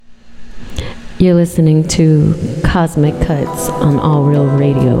You're listening to Cosmic Cuts on All Real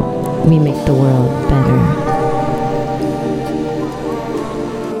Radio. We make the world better.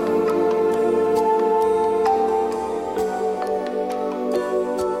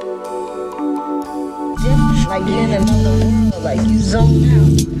 Like you're in another world, like you zone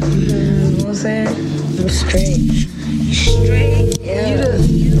out. You know what I'm saying? I'm straight. You straight? Yeah.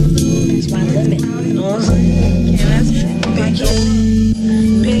 It's my limit. You know what I'm saying? Yeah, that's it.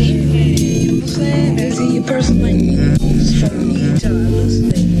 Big, big, you know what I'm saying? They see your person like me. Just trying to meet each other,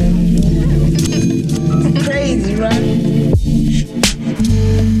 hallucinate. Crazy, right?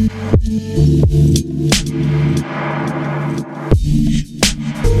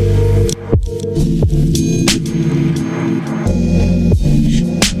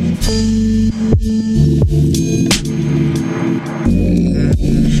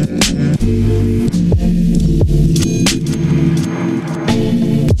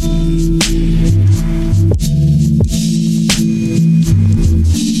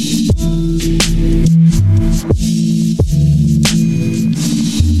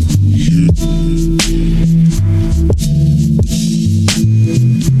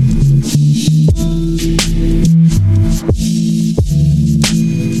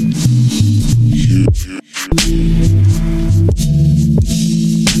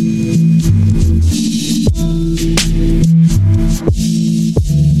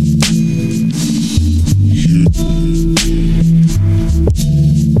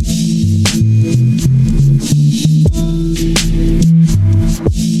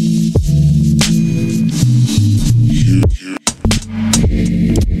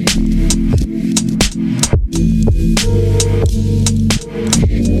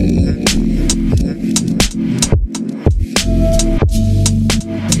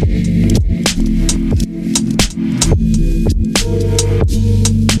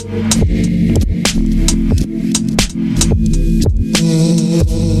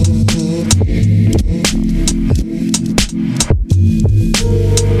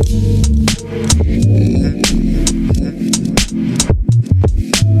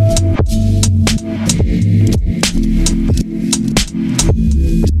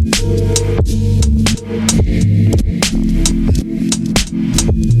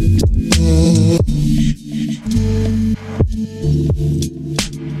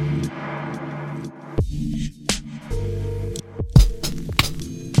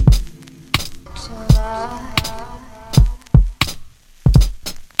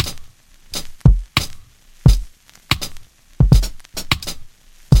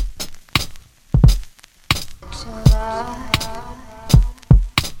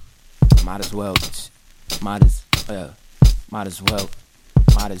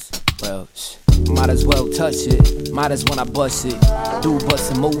 Might as well touch it, might as when I bust it. Dude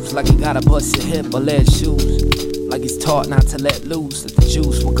bustin' moves like he gotta bust a hip or lead shoes. Like he's taught not to let loose, that the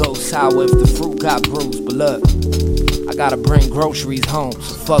juice will go sour if the fruit got bruised. But look, I gotta bring groceries home, so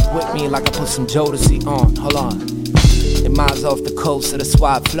fuck with me like I put some Jodeci on. Hold on, it miles off the coast of the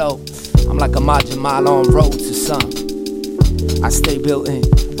Swat flow. I'm like a mile on road to some. I stay built in,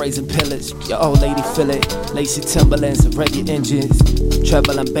 raising pillars. Your old lady feel it. Lace your Timberlands and rev your engines.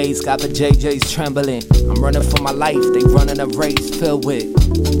 Treble and bass got the JJs trembling. I'm running for my life, they running a race filled with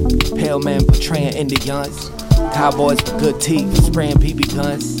pale men portraying Indians. Cowboys with good teeth, spraying BB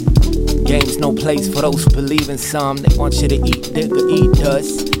guns. Game's no place for those who believe in some. They want you to eat dick or eat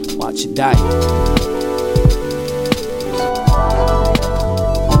dust. Watch you die.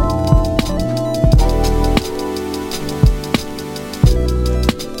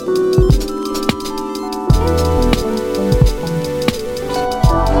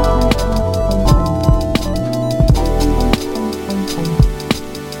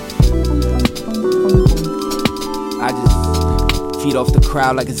 Off the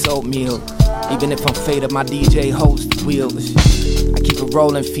crowd like it's oatmeal. Even if I'm faded, my DJ holds the wheels. I keep it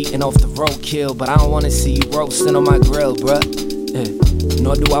rolling, feeding off the roadkill. But I don't wanna see you roasting on my grill, bruh.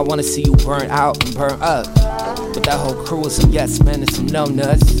 Nor do I wanna see you burn out and burn up. But that whole crew is some yes men and some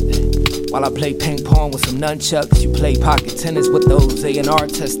numbnuts. While I play ping pong with some nunchucks, you play pocket tennis with those A&R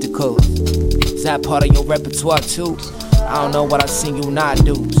testicles. Is that part of your repertoire too? I don't know what I seen you not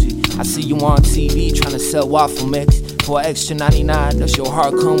do. I see you on TV trying to sell waffle mix for an extra 99. Does your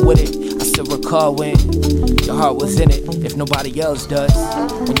heart come with it? I still recall when your heart was in it, if nobody else does.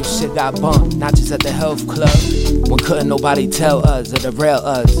 When your shit got bumped, not just at the health club. When couldn't nobody tell us or derail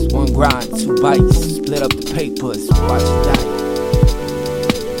us. One grind, two bites, split up the papers, watch it die.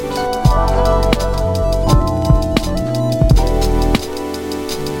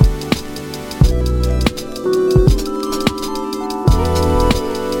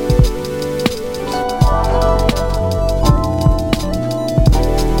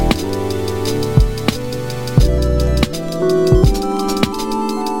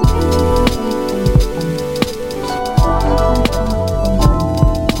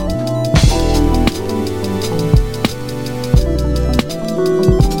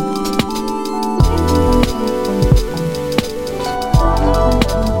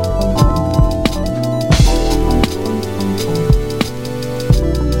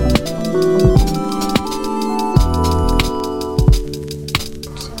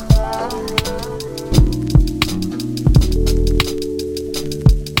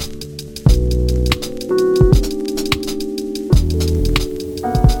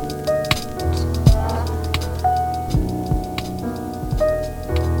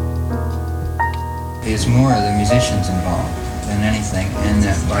 more the musicians involved than anything, and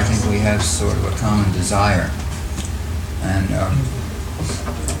that I think we have sort of a common desire. And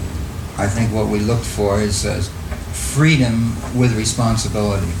I think what we looked for is freedom with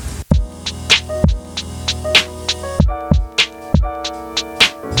responsibility.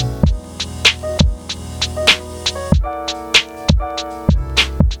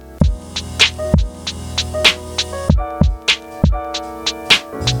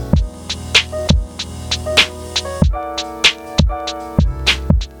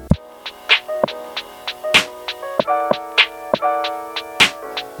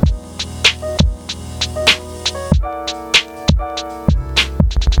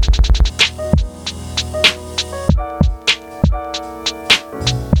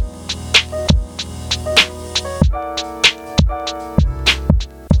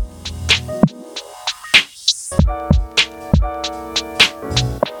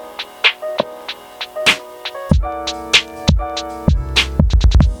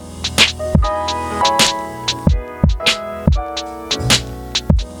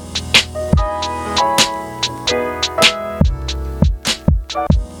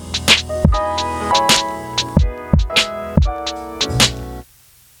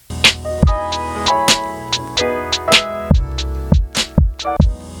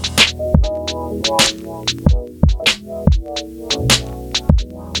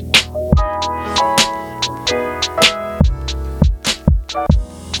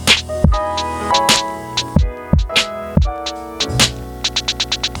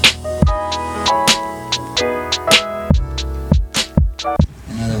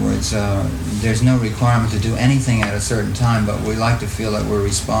 There's no requirement to do anything at a certain time, but we like to feel that we're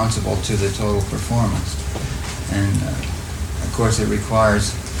responsible to the total performance. And of course it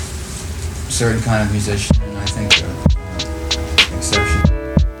requires a certain kind of musician, and I think exception.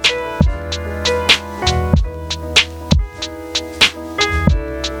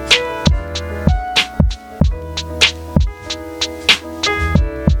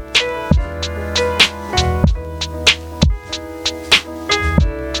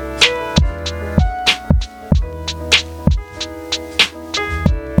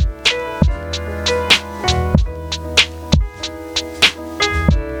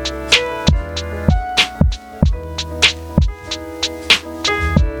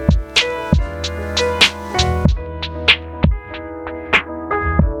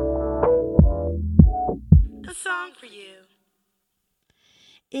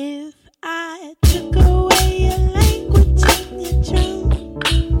 If I took away your language and your tongue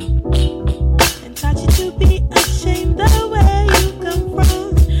and taught you to be ashamed of where you come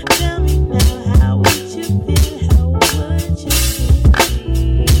from, tell me now, how would you feel? How would you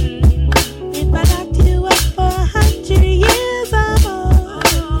feel? If I locked you up for 100 years or more,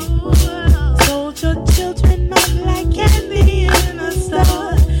 sold your children off like candy in a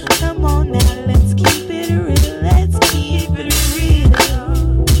store? Come on now, let's keep it real, let's keep it real.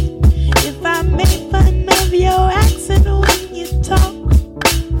 If I make fun of your accent when you talk,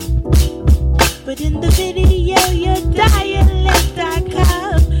 but in the video your dialect I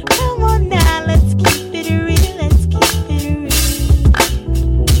cop. Come on now, let's keep it real, let's keep it real.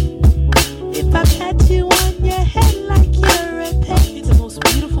 If I pat you on your head like you're a pet, you're the most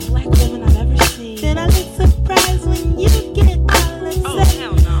beautiful black woman I've ever seen, then I look surprised when you get all upset. Oh,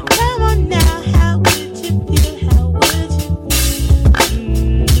 hell no. Come on now, how would you feel? How would you feel?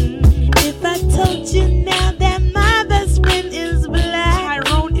 If I told you now that my best friend is black,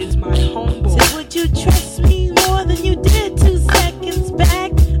 Tyrone is my homeboy, so would you trust me more than you did 2 seconds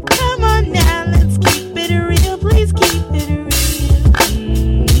back? Come on now, let's keep it real, please keep it real.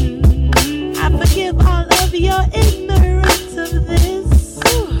 I forgive all of your ignorance of this.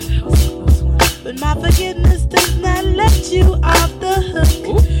 Ooh, that was a close one. But my forgiveness does not let you off the hook.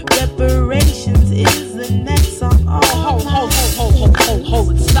 Ooh. Reparations is the next song. Hold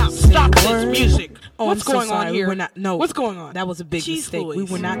it. Stop this music. Oh, What's I'm going so sorry. on here? We were not, no. What's going on? That was a big Jeez mistake. Louise. We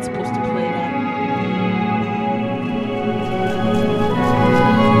were not supposed to play that.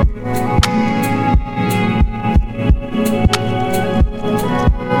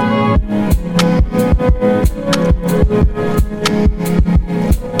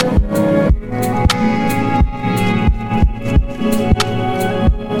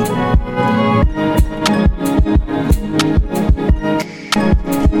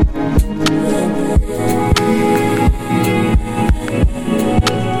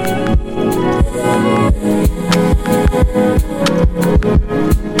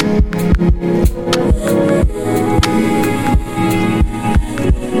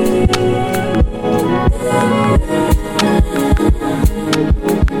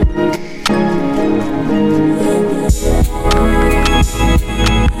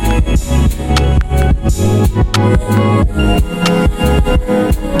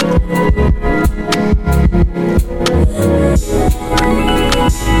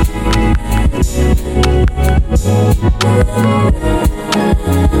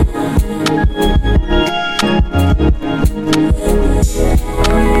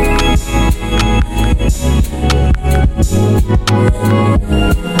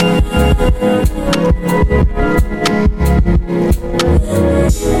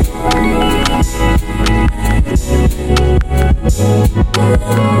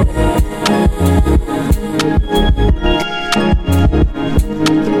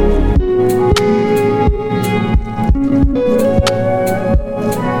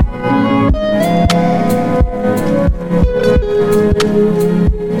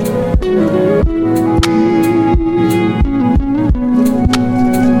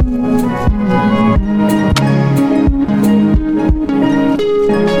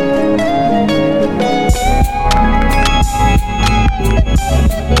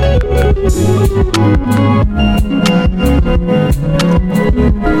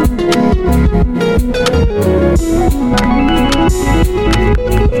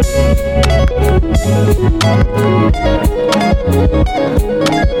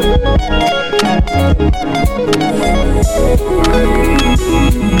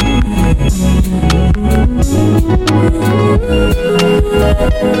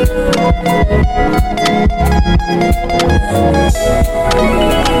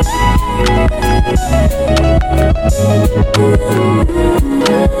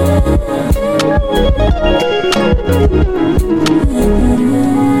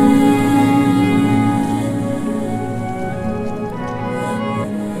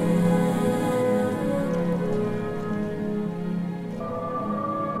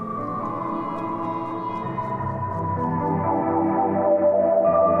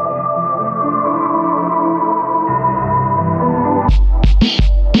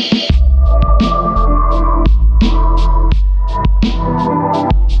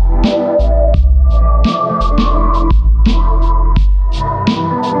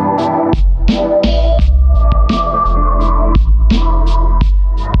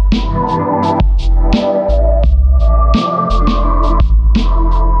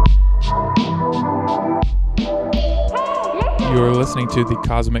 To the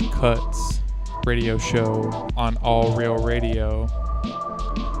Cosmic Cuts radio show on All Real Radio.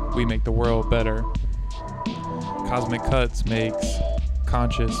 We make the world better. Cosmic Cuts makes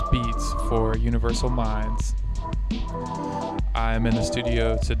conscious beats for universal minds. I'm in the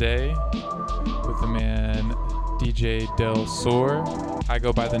studio today with the man DJ Del Sur. I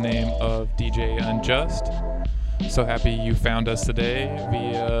go by the name of DJ Unjust. So happy you found us today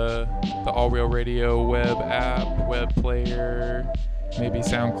via the All Real Radio web app, web player, maybe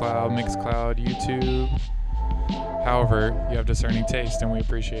SoundCloud, Mixcloud, YouTube. However, you have discerning taste and we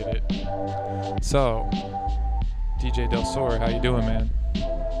appreciate it. So, DJ Del Sur, how you doing, man?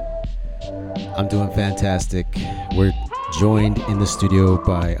 I'm doing fantastic. We're joined in the studio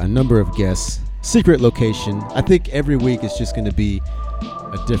by a number of guests. Secret location. I think every week it's just going to be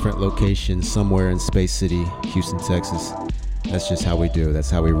a different location somewhere in Space City, Houston, Texas. That's just how we do. That's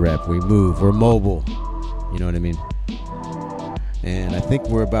how we rep. We move. We're mobile. You know what I mean? And I think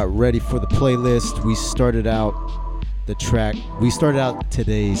we're about ready for the playlist. We started out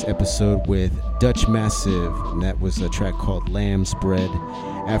today's episode with Dutch Massive, and that was a track called Lamb's Bread.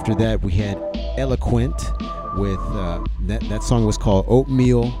 After that, we had Eloquent with, that song was called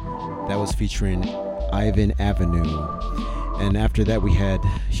Oatmeal. That was featuring Ivan Avenue. And after that, we had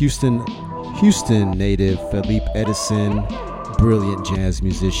Houston native Felipe Edison, brilliant jazz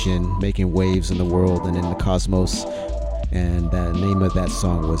musician, making waves in the world and in the cosmos. And the name of that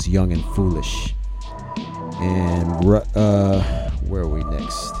song was Young and Foolish. And where are we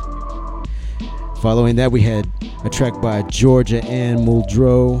next? Following that, we had a track by Georgia Ann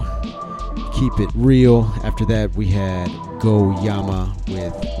Muldrow, Keep It Real. After that, we had Go Yama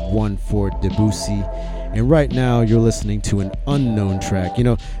with One for Debussy. And right now, you're listening to an unknown track. You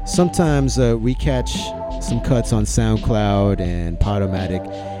know, sometimes we catch some cuts on SoundCloud and Podomatic.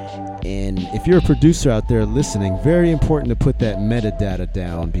 And if you're a producer out there listening, very important to put that metadata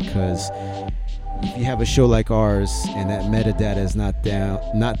down, because if you have a show like ours and that metadata is not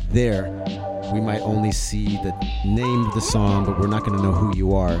there, we might only see the name of the song, but we're not going to know who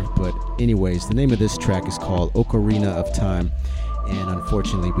you are. But anyways, the name of this track is called Ocarina of Time, and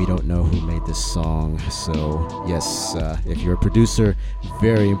unfortunately we don't know who made this song. So yes, if you're a producer,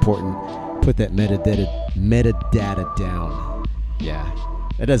 very important, put that metadata down. Yeah.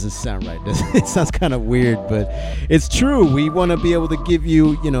 That doesn't sound right. It sounds kind of weird, but it's true. We want to be able to give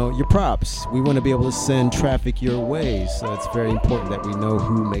you, your props. We want to be able to send traffic your way. So it's very important that we know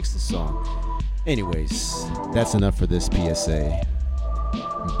who makes the song. Anyways, that's enough for this PSA.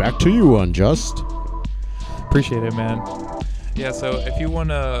 Back to you, Unjust. Appreciate it, man. Yeah, so if you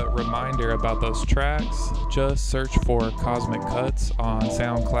want a reminder about those tracks, just search for Cosmic Cuts on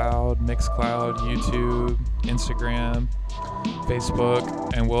SoundCloud, Mixcloud, YouTube, Instagram, Facebook,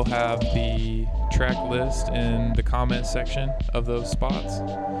 and we'll have the track list in the comment section of those spots.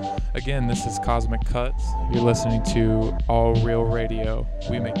 Again, this is Cosmic Cuts. You're listening to All Real Radio.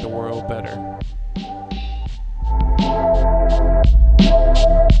 We make the world better.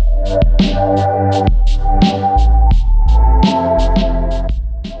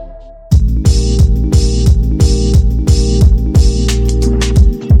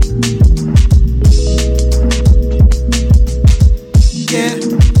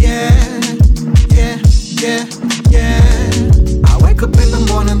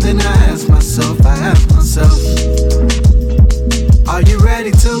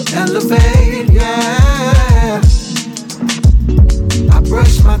 Elevate, yeah. I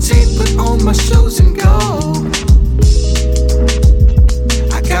brush my teeth, put on my shoes and go.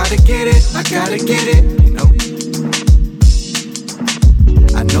 I gotta get it, you know.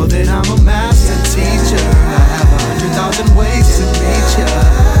 I know that I'm a master teacher. I have 100,000 ways to reach ya.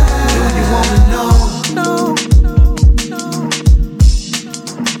 Do you wanna know? No.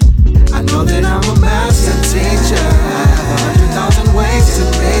 I know that I'm a master teacher. I have 100,000 ways to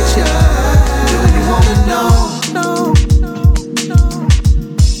reach ya. Do you wanna know? No.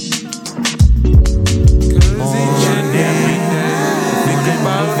 Cause each and every day, think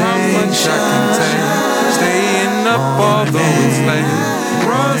about how much I can take. Staying up although it's late,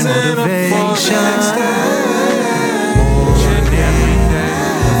 rising up for the next day. Each and every day,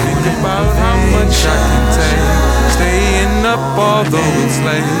 think about how much I can take. Staying up although it's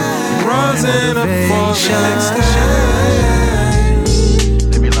late, rising up for the next day.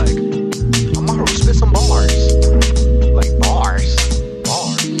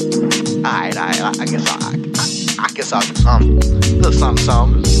 I guess I'll do something. Little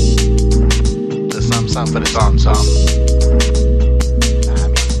something. Little something for the something.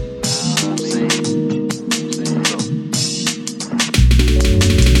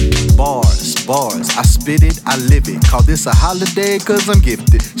 Bars, I spit it, I live it. Call this a holiday cause I'm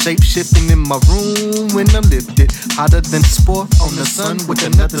gifted. Shape shifting in my room when I'm lifted. Hotter than sport on the sun with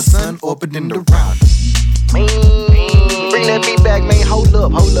another sun orbiting around. Bring that beat back, man. Hold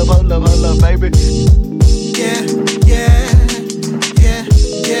up, baby. Yeah.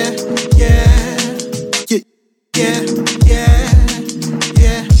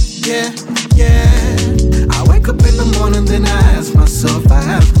 I wake up in the morning, then I ask myself,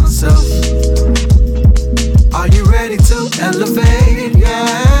 are you ready to elevate?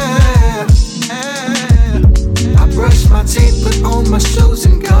 Yeah. I brush my teeth, put on my shoes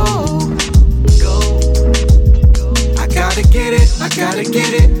and go. I gotta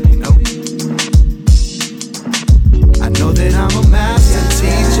get it, you know. I know that I'm a master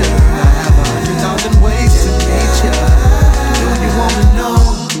teacher. I have 100,000 ways to reach ya. Do you wanna know?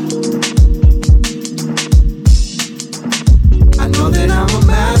 I know that I'm a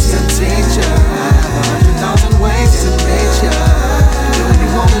master teacher. I have 100,000 ways to reach ya. Do you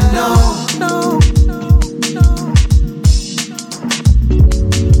wanna know? No.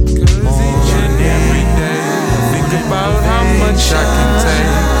 Cause each and every day, think about how much I can take.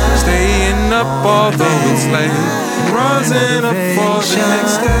 Staying up although it's late, rising up for the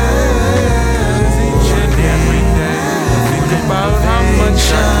next day. Cause each and every day, think about how much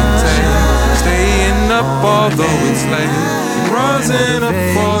I can take. Staying up although it's late, rising up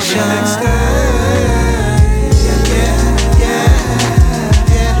for the next day.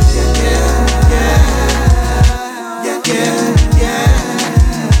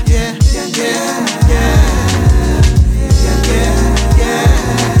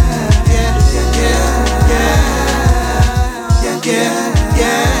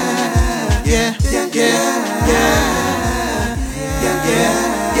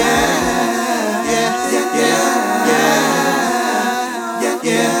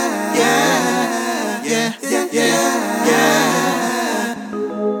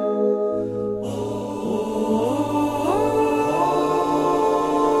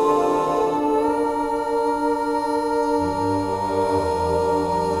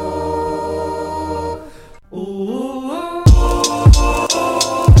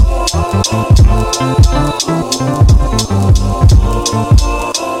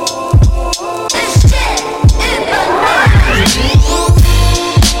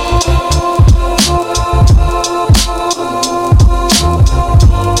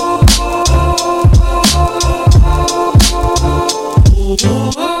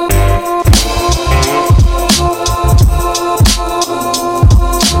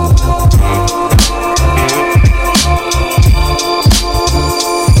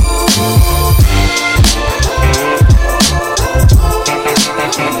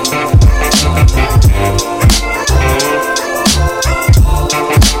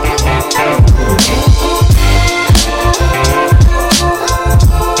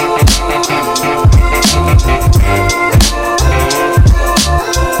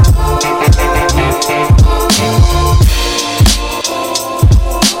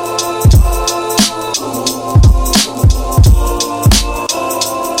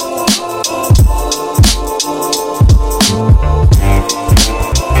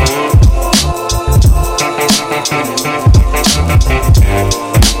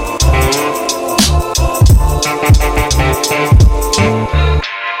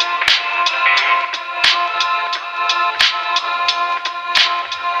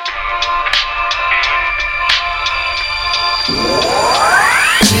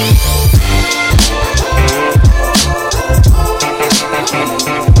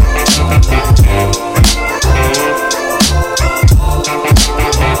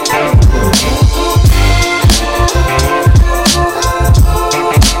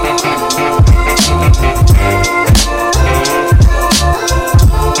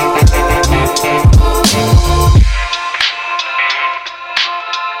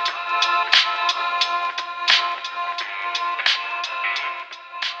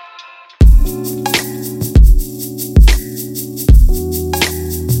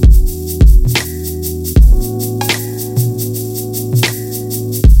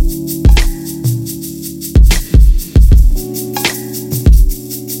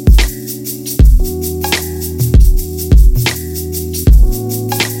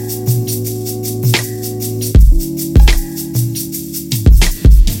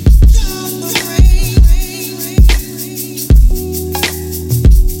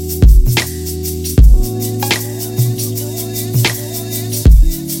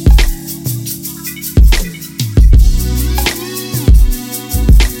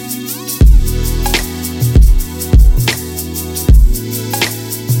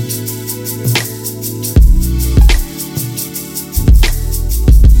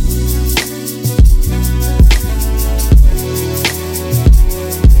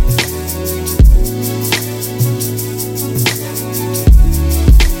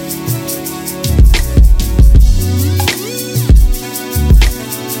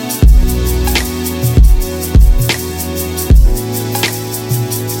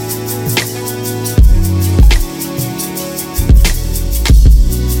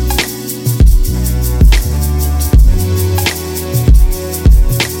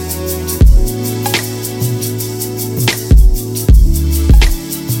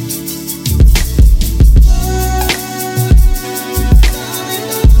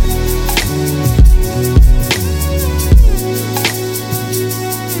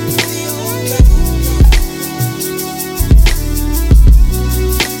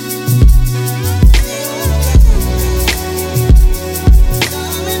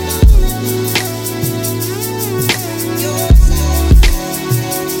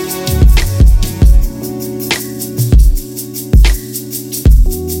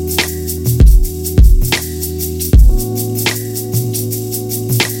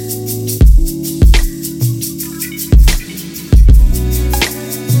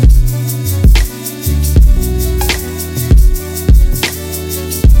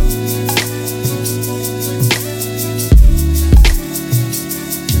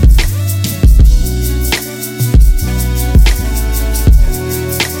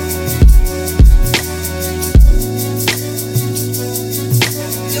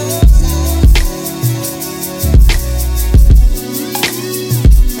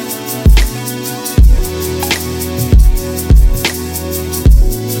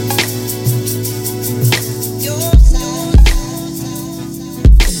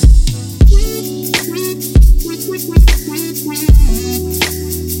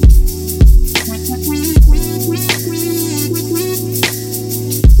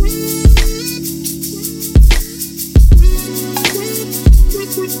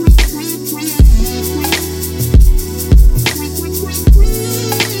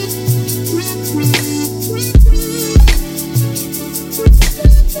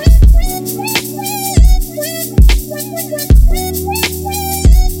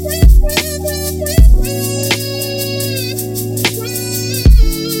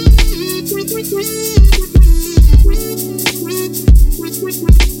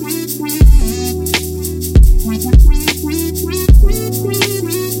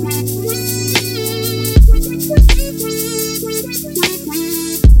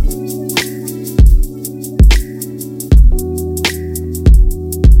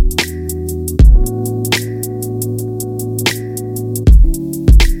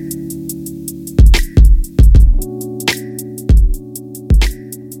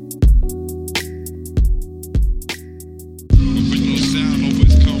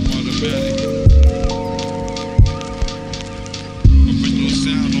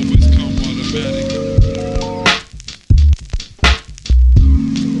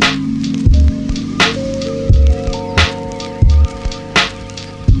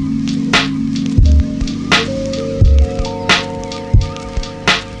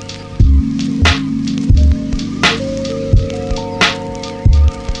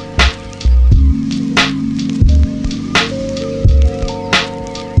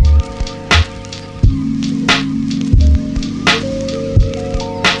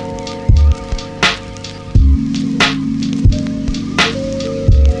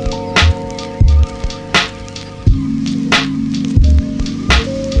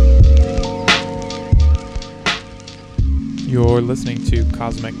 You're listening to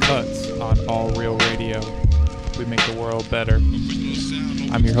Cosmic Cuts on All Real Radio. We make the world better.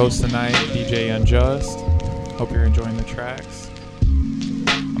 I'm your host tonight, DJ Unjust. Hope you're enjoying the tracks.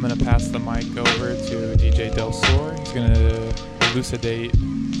 I'm going to pass the mic over to DJ Del Sur. He's going to elucidate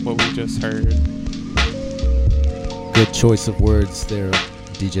what we just heard. Good choice of words there,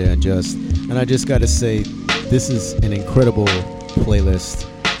 DJ Unjust. And I just got to say, this is an incredible playlist.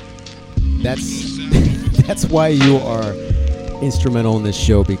 That's why you are instrumental in this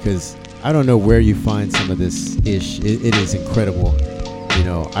show, because I don't know where you find some of this ish. It is incredible. You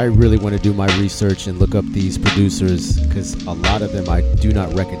know, I really want to do my research and look up these producers, because a lot of them I do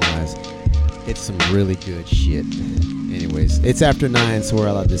not recognize. It's some really good shit. Anyways, it's after 9, so we're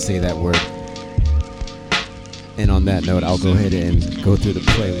allowed to say that word. And on that note, I'll go ahead and go through the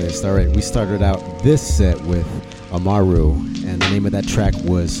playlist. All right, we started out this set with Amaru, and the name of that track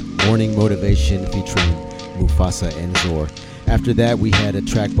was Morning Motivation featuring Mufasa and Zor. After that, we had a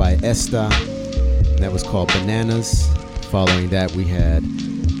track by Esta, and that was called Bananas. Following that, we had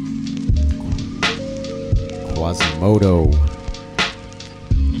Quasimodo.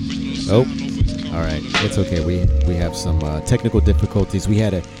 Oh, all right, it's okay. We have some technical difficulties.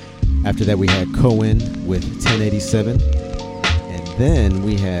 After that, we had Cohen with 1087, and then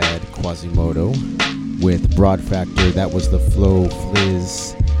we had Quasimodo with Broad Factor. That was the Flo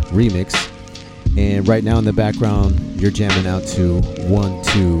Fliz remix. And right now in the background, you're jamming out to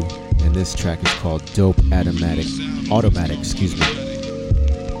 1-2, and this track is called Dope Automatic, and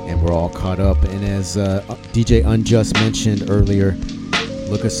we're all caught up. And as DJ Unjust mentioned earlier,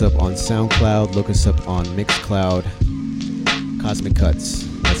 look us up on SoundCloud, look us up on Mixcloud, Cosmic Cuts.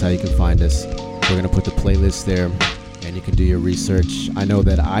 That's how you can find us. We're going to put the playlist there, and you can do your research. I know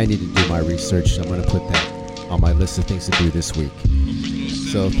that I need to do my research, so I'm going to put that on my list of things to do this week.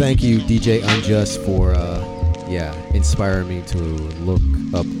 So thank you, DJ Unjust, for inspiring me to look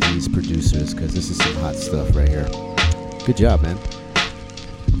up these producers, because this is some hot stuff right here. Good job, man.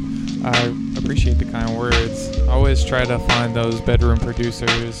 I appreciate the kind words. I always try to find those bedroom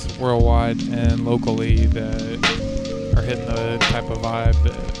producers worldwide and locally that are hitting the type of vibe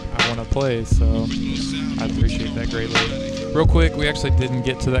that I want to play, so I appreciate that greatly. Real quick, we actually didn't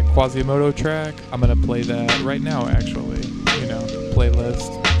get to that Quasimodo track. I'm going to play that right now, actually. You know,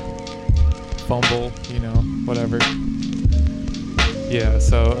 playlist, fumble, you know, whatever. Yeah,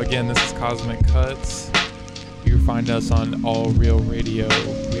 so again, this is Cosmic Cuts. You can find us on All Real Radio.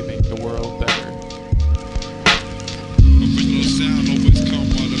 We make the world better.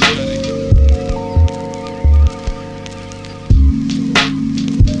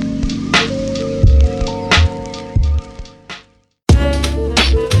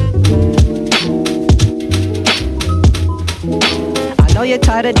 You're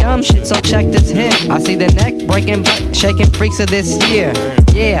tired of dumb shit, so check this hit. I see the neck breaking, butt shaking freaks of this year.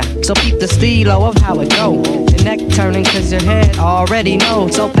 Yeah, so peep the stilo of how it go. Your neck turning cause your head already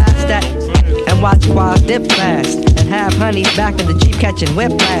knows. So pass that and watch Quas dip fast, and have honeys back in the Jeep catching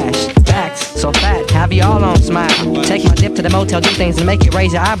whiplash. Backs so fat, have you all on smile. Take my dip to the motel, do things and make it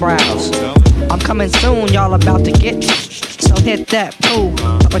raise your eyebrows. I'm coming soon, y'all about to get, so hit that pool.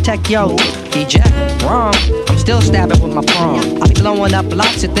 I'll protect yo, eject, wrong. I'm still stabbing with my prong. I be blowing up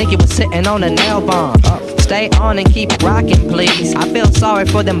blocks, you think you was sitting on a nail bomb. Stay on and keep rocking, please. I feel sorry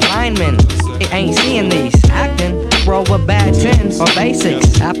for them blind men. They ain't seeing these. Acting, roll with bad tens or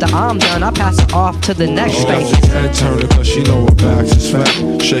basics. After I'm done, I pass it off to the next space. Head turner, cause she know her back is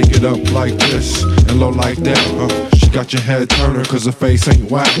fat. Shake it up like this and low like that. She got your head turner, cause her face ain't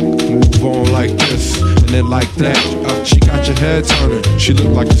whack. Move on like this and then like that. She got your head turner, she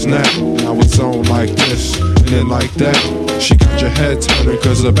look like a snack. Now it's on like this and then like that. She got your head turner,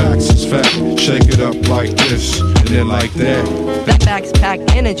 cause her back is fat. Shake it up like this and then like that. That back's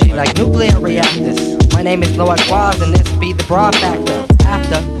packed energy like nuclear reactors. My name is Lord Quaz and this be the Broad Factor.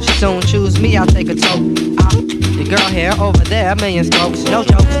 After she soon choose me, I'll take a toke. Your girl here, over there, a million strokes. No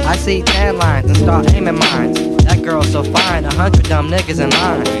jokes, I see tan lines and start aiming mines. That girl so fine, 100 dumb niggas in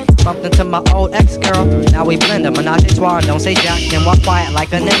line. Bumped into my old ex-girl, now we blend them. Menage a trois, don't say jack, and walk quiet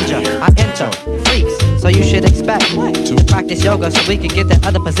like a ninja. I enter, freaks, so you should expect to practice yoga so we could get that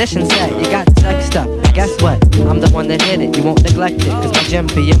other position set. You got sex stuff, and guess what? I'm the one that hit it, you won't neglect it, cause my gym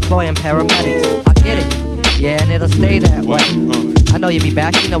be employing paramedics. I get it, yeah, and it'll stay that way. I know you'll be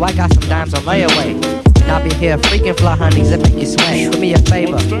back, you know I got some dimes on layaway. And I'll be here freaking fly honeys that make you sweat. Do me a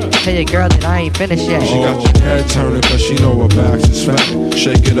favor, tell your girl that I ain't finished yet. She got your head turning cause she know her back is fat.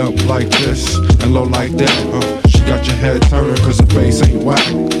 Shake it up like this and low like that. She got your head turning cause her face ain't whack.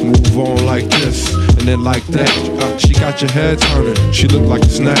 Move on like this and then like that. She got your head turning, she look like a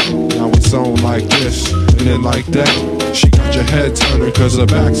snack. Now it's on like this and then like that. She got your head turning cause her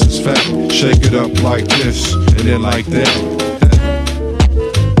back's is fat. Shake it up like this, and then like that.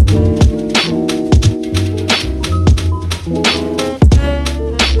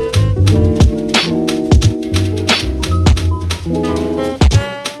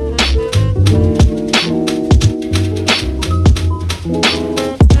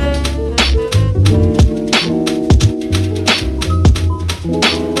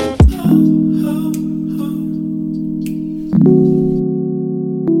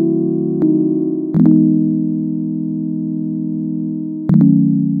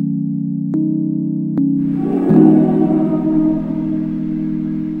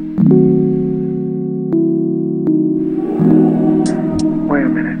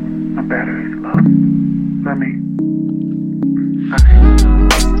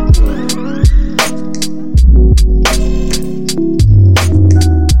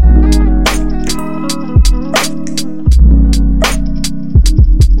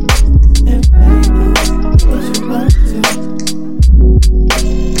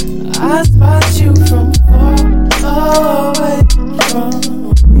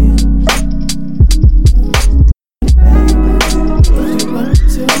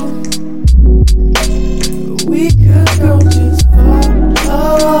 Just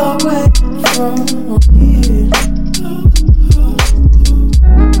far away from here.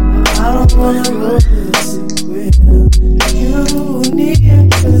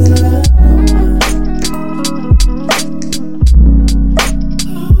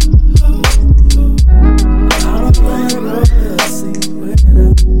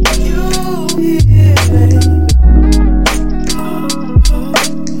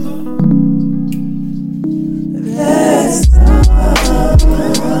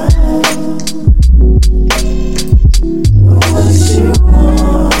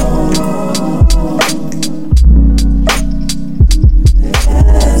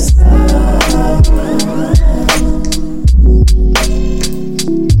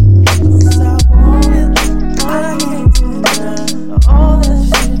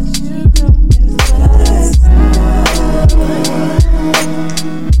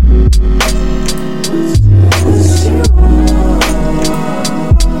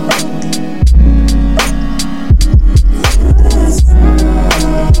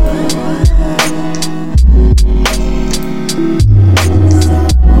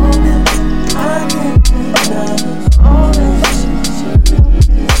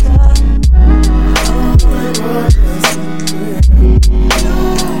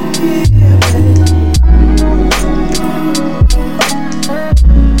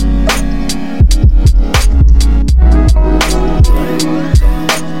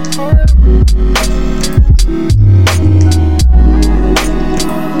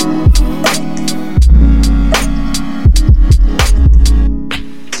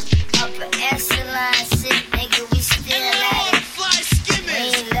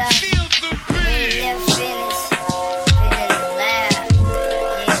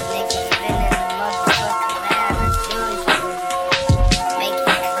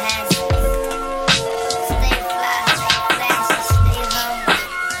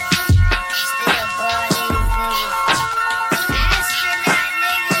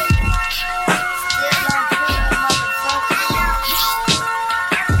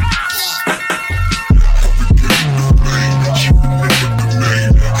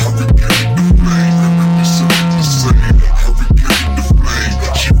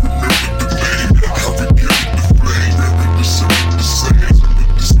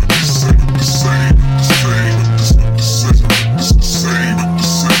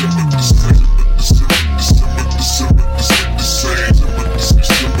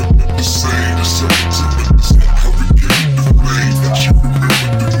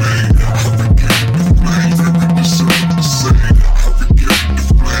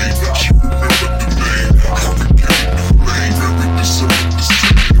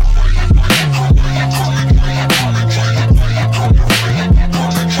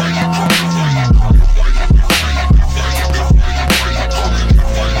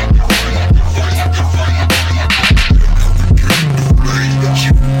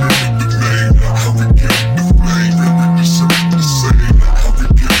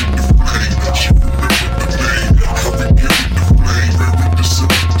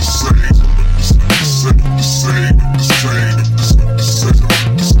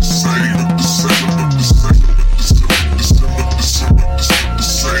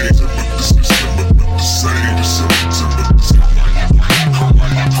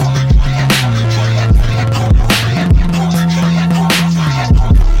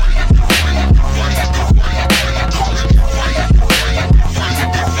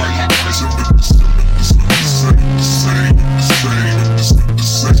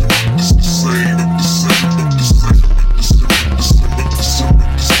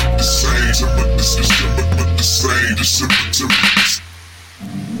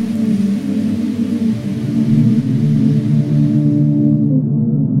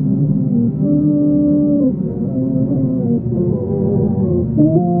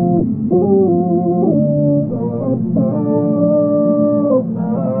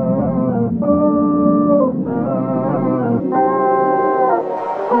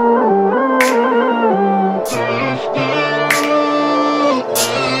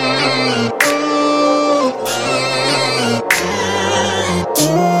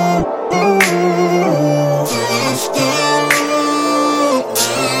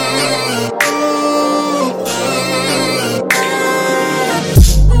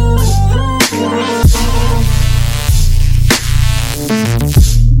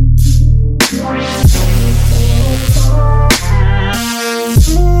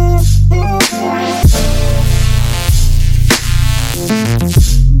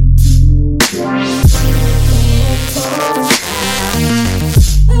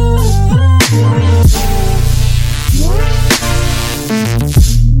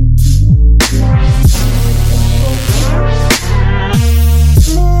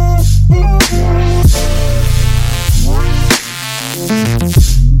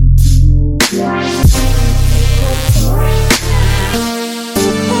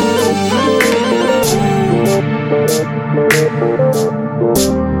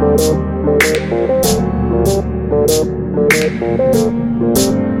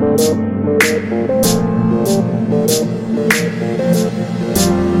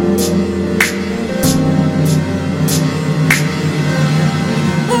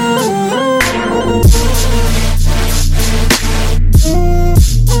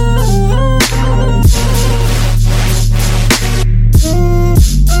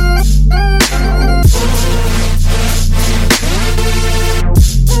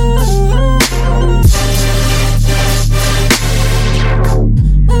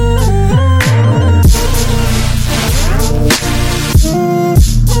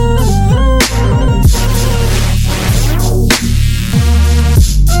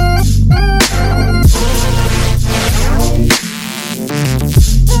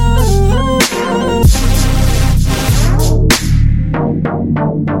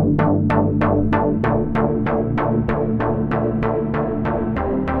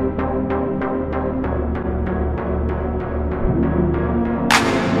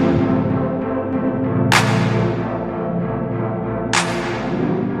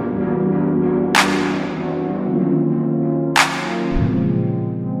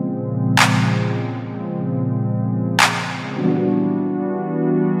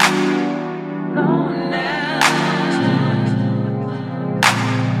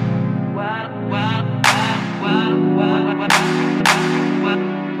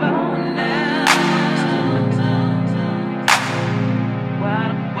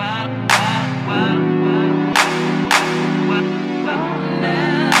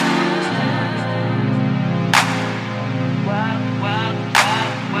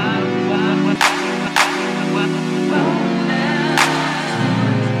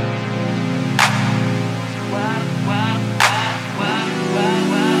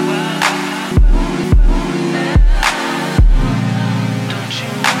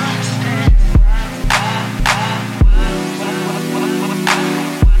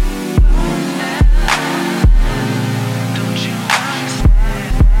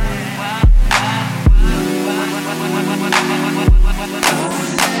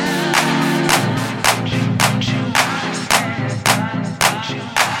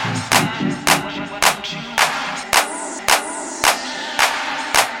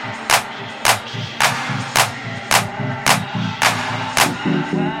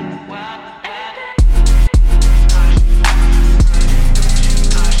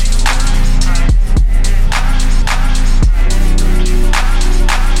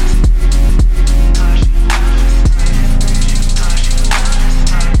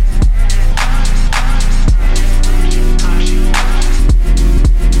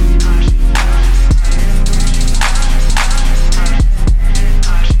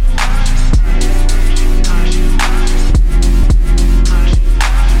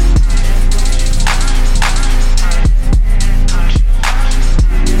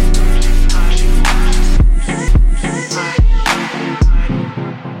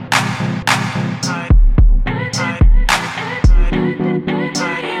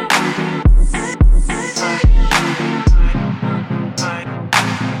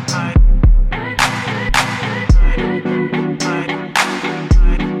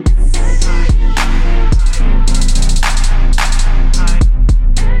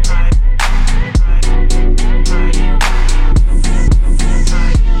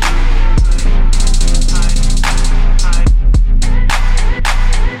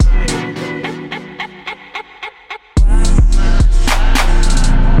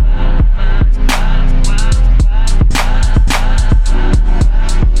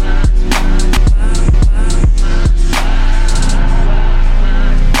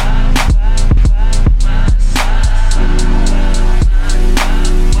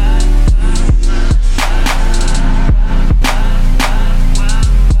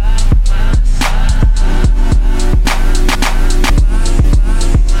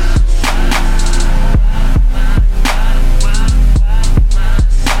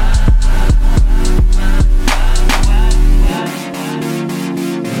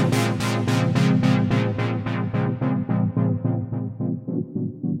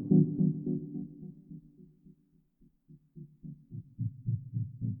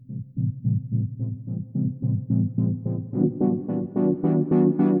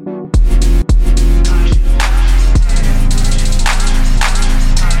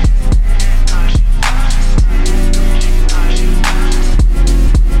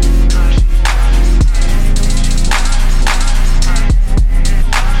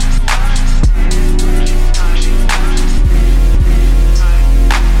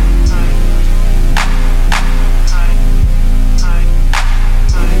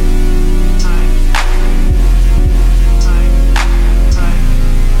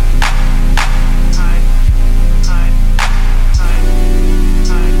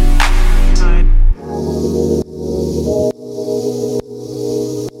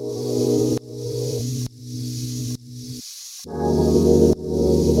 Na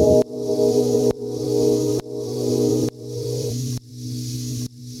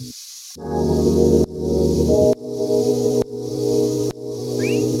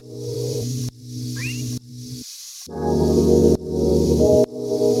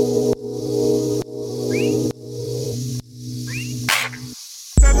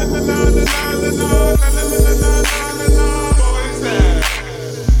na na na na na na na na na na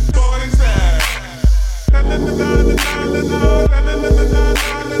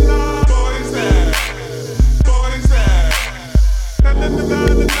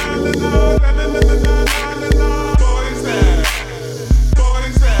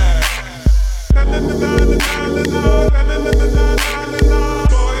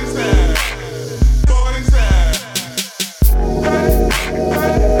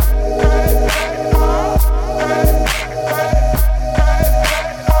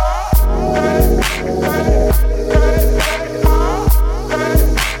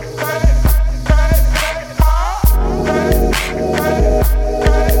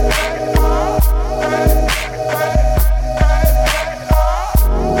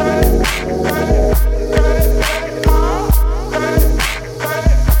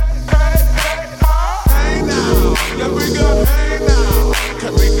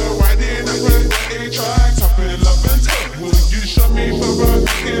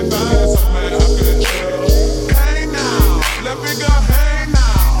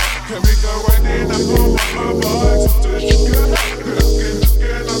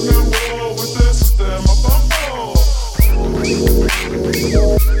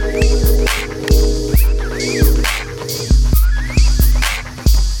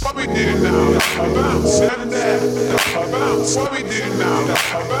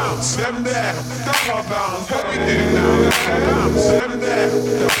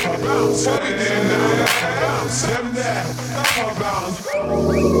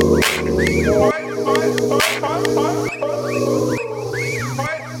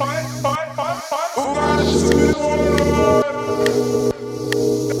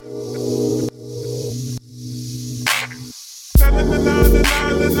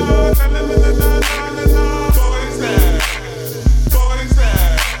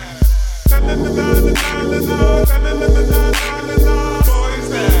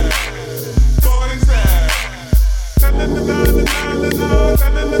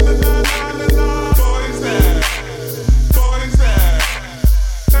na na.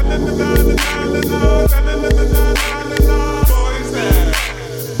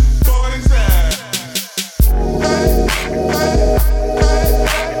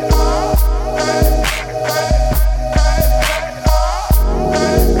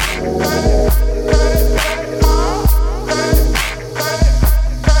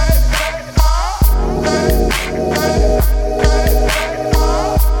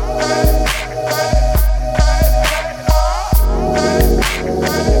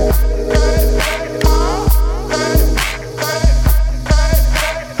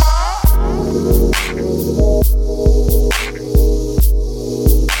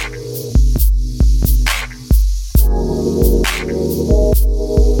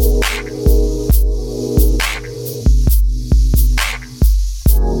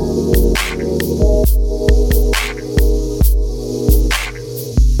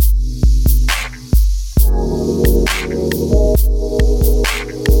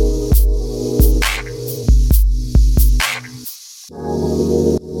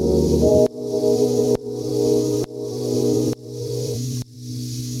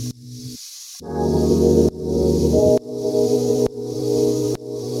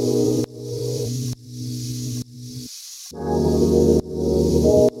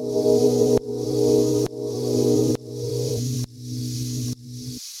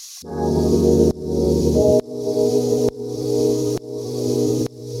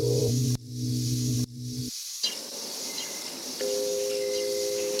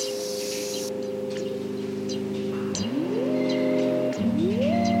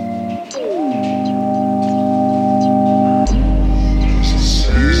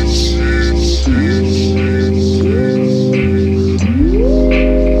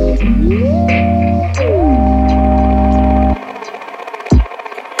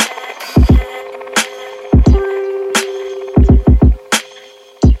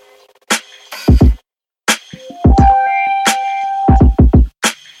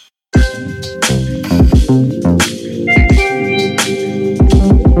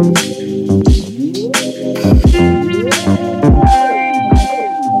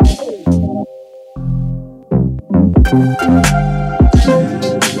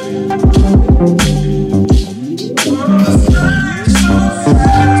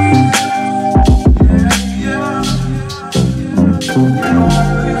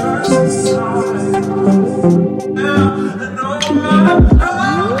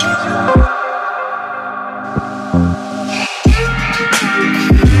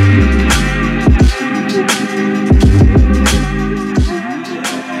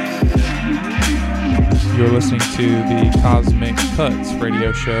 to the Cosmic Cuts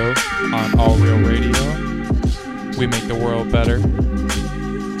radio show on All Real Radio. We make the world better.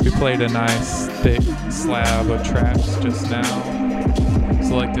 We played a nice thick slab of tracks just now,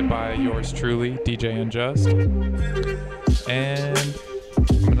 selected by yours truly, DJ Unjust. And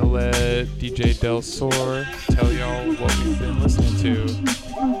I'm gonna let DJ Del Sur tell y'all what we've been listening to.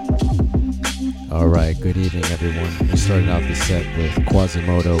 Alright, good evening everyone. We started out the set with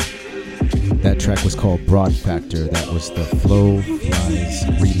Quasimodo. That track was called Broad Factor. That was the Flow Flies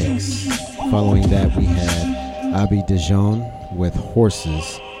remix. Following that we had Abby Dijon with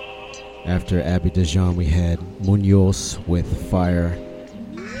Horses. After Abby Dijon we had Munoz with Fire.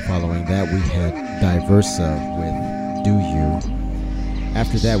 Following that we had Diversa with Do You.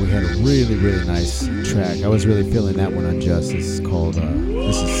 After that we had a really, really nice track. I was really feeling that one Unjust. This is called,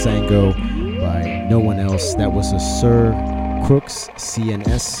 this is Sango by No One Else. That was a Sir Crooks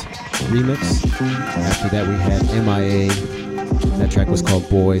CNS remix. After that we had MIA. That track was called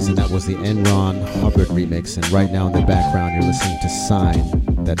Boys, and that was the Enron Hubbard remix. And right now in the background you're listening to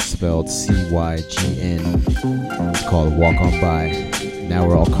Sign. That's spelled C-Y-G-N. It's called Walk On By. Now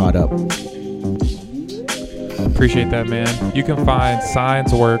we're all caught up. Appreciate that, man. You can find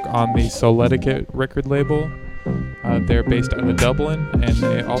Sign's work on the Soletiquette record label. They're based out of Dublin, and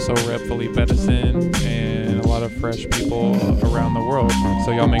they also rep Philippe Edison and a lot of fresh people around the world.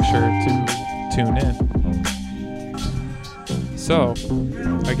 So y'all make sure to tune in. So,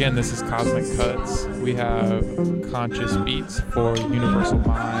 again, this is Cosmic Cuts. We have Conscious Beats for Universal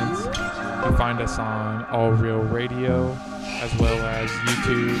Minds. You find us on All Real Radio, as well as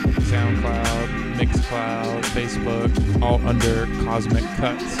YouTube, SoundCloud, Mixcloud, Facebook, all under Cosmic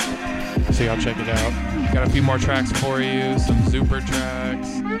Cuts. So y'all check it out. Got a few more tracks for you, some Super tracks,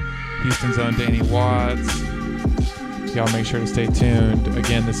 Houston's own Danny Watts. Y'all make sure to stay tuned.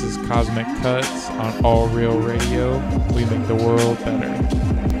 Again, this is Cosmic Cuts on All Real Radio. We make the world better.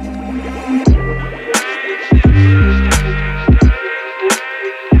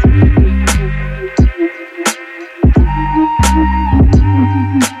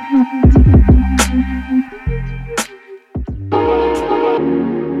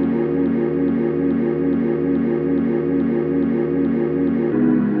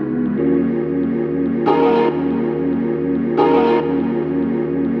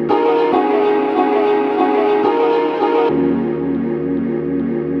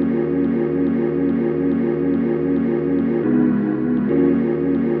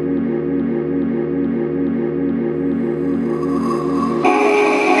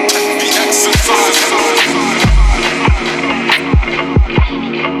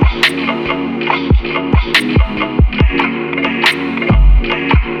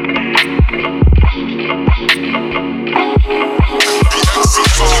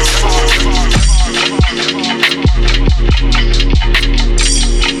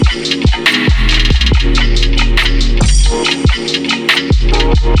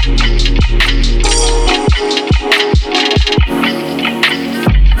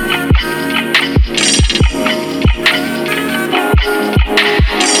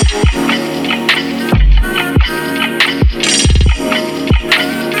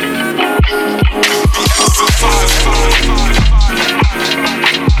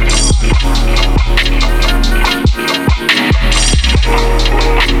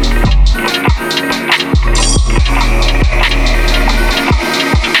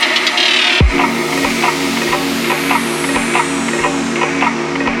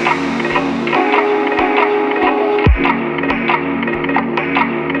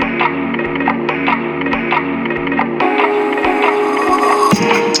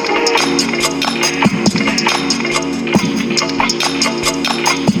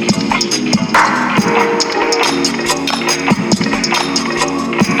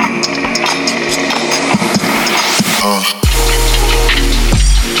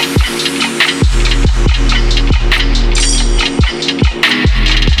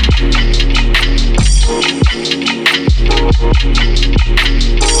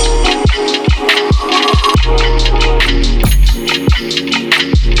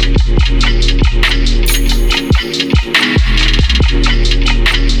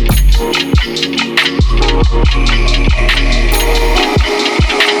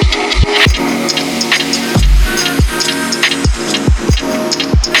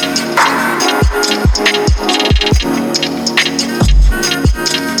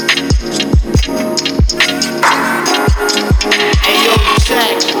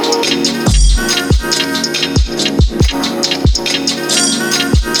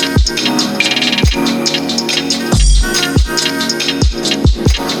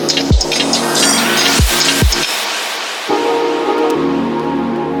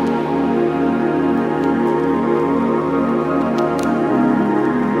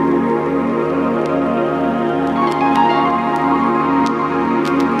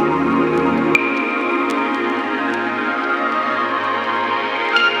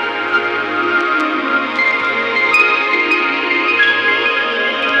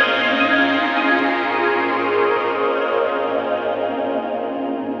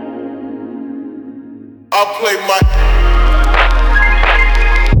 play my.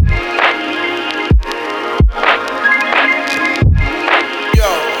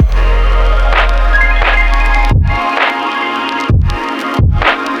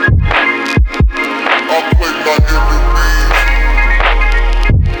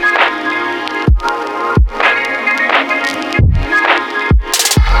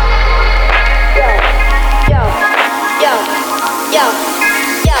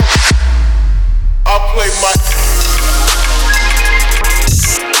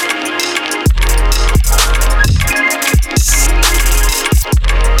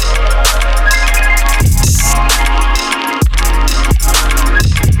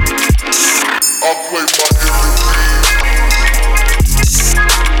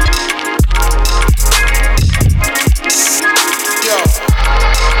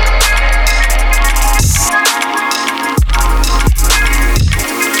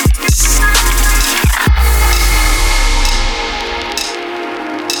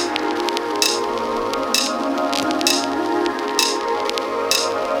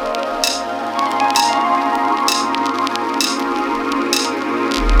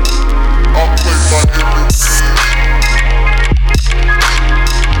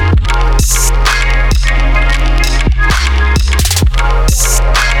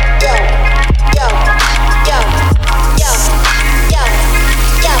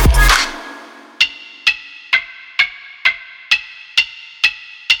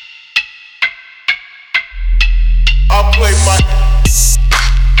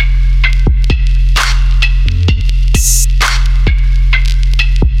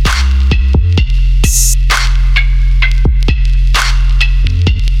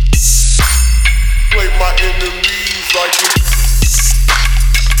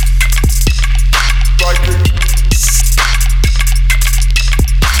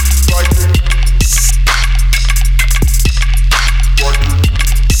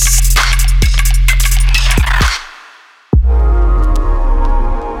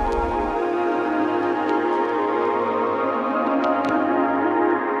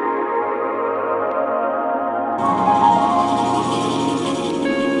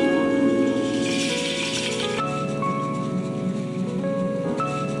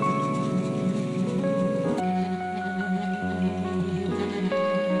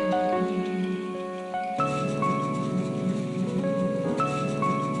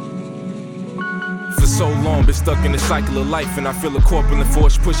 So long, been stuck in the cycle of life, and I feel a corpulent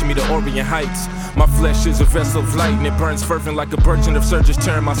force pushing me to Orient heights. My flesh is a vessel of light, and it burns fervent like a burgeon of surges,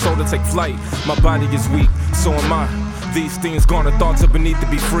 tearing my soul to take flight. My body is weak, so am I. These things gone, the thoughts are beneath to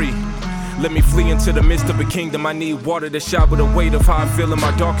be free. Let me flee into the midst of a kingdom. I need water to shower the weight of how I feel in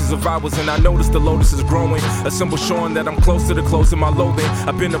my darkest of hours. And I notice the lotus is growing, a symbol showing that I'm close to the close of my loathing.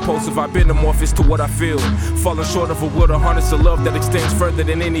 I've been impulsive, I've been amorphous to what I feel. Falling short of a will to harness a love that extends further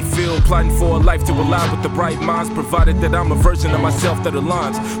than any field. Plotting for a life to align with the bright minds, provided that I'm a version of myself that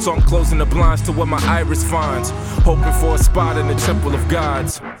aligns. So I'm closing the blinds to what my iris finds, hoping for a spot in the temple of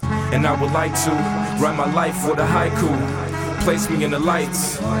gods. And I would like to write my life with a haiku. Place me in the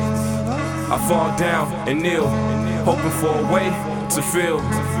lights. I fall down and kneel, hoping for a way to feel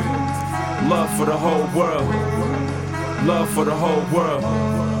love for the whole world, love for the whole world,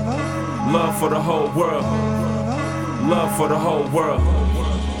 love for the whole world, love for the whole world.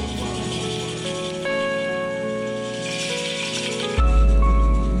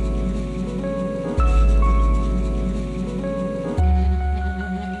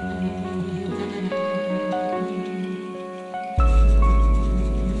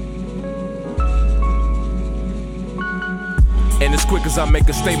 And as quick as I make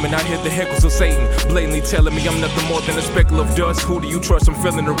a statement, I hear the heckles of Satan blatantly telling me I'm nothing more than a speckle of dust. Who do you trust? I'm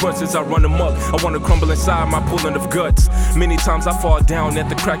feeling the ruts as I run amok. I wanna crumble inside my pooling of guts. Many times I fall down at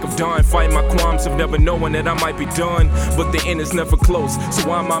the crack of dawn, fighting my qualms of never knowing that I might be done, but the end is never close. So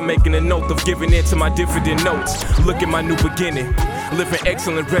why am I making a note of giving in to my diffident notes? Look at my new beginning, living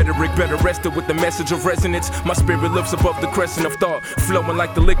excellent rhetoric, better rested with the message of resonance. My spirit lifts above the crescent of thought, flowing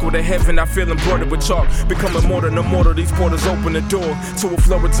like the liquid of heaven. I feel embroidered with chalk, becoming more than a mortal. These portals open the door to a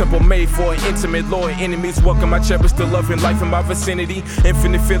flower temple made for an intimate Lord. Enemies welcome, I cherish the love and life in my vicinity.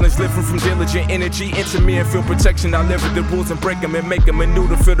 Infinite feelings living from diligent energy into me and feel protection. I live with the rules and break them and make them anew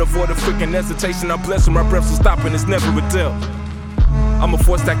to fill the void of freaking hesitation. I bless them, my breath will stop and it's never a deal. I'm a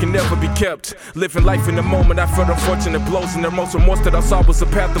force that can never be kept. Living life in the moment, I felt unfortunate blows, and the most remorse that I saw was a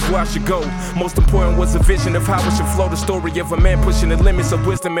path of where I should go. Most important was a vision of how it should flow. The story of a man pushing the limits of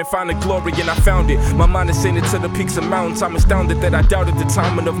wisdom and finding glory, and I found it. My mind ascended to the peaks of mountains. I'm astounded that I doubted the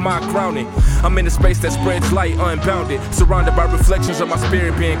timing of my crowning. I'm in a space that spreads light unbounded, surrounded by reflections of my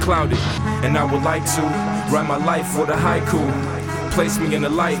spirit being clouded. And I would like to write my life with a haiku. Place me in the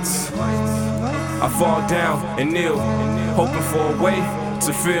lights. I fall down and kneel, hoping for a way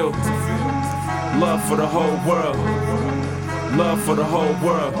to feel love for the whole world. Love for the whole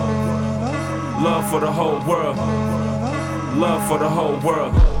world. Love for the whole world. Love for the whole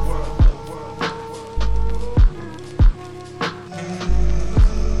world.